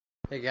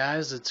Hey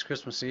guys, it's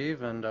Christmas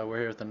Eve and we're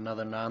here with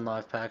another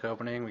non-live pack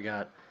opening. We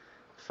got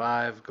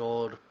 5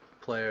 gold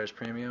players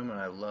premium and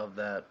I love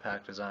that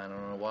pack design. I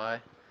don't know why.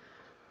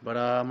 But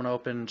I'm going to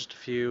open just a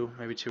few,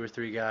 maybe 2 or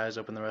 3 guys,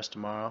 open the rest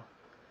tomorrow.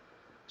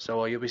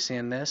 So you'll be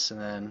seeing this, and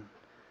then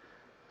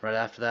right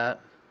after that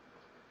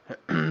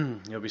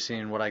you'll be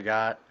seeing what I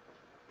got,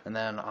 and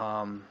then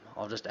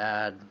I'll just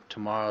add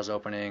tomorrow's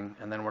opening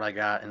and then what I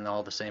got in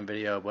all the same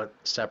video but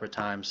separate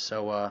times.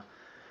 So I'm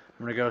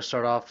going to go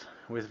start off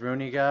with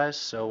Rooney, guys.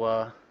 So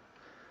I'll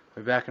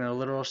be back in a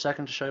literal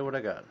second to show you what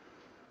I got.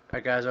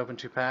 Alright guys, open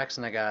 2 packs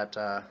and I got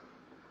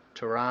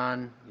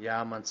Turan,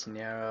 Yao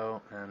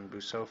Monteiro, and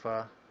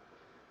Busofa.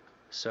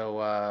 So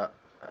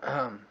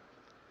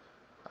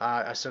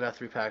I still got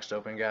 3 packs to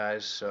open,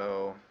 guys,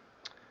 so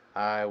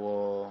I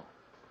will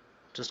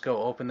just go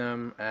open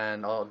them,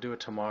 and I'll do it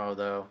tomorrow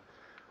though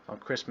on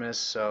Christmas.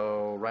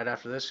 So right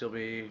after this you'll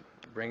be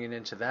bringing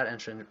into that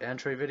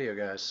entry video,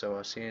 guys. So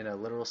I'll see you in a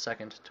literal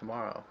second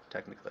tomorrow,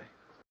 technically.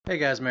 Hey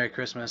guys, Merry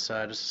Christmas.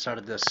 I just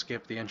decided to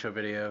skip the intro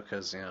video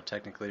because,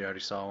 technically you already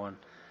saw one.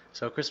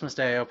 So Christmas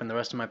Day I opened the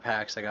rest of my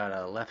packs. I got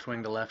a left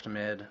wing to left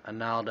mid,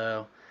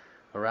 Arnaldo,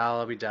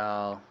 Raul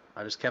Abidal.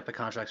 I just kept the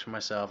contracts for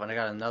myself, and I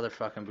got another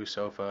fucking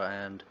Busofa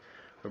and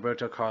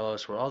Roberto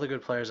Carlos were all the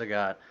good players I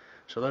got.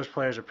 So those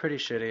players are pretty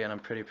shitty and I'm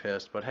pretty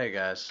pissed, but hey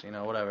guys,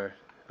 whatever.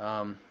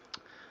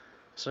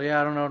 So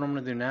yeah, I don't know what I'm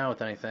gonna do now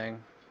with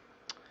anything.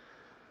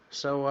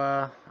 So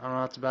I don't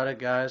know, that's about it,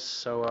 guys.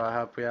 So I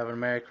hope you have a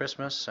Merry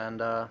Christmas,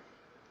 and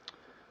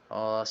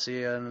I'll see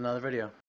you in another video.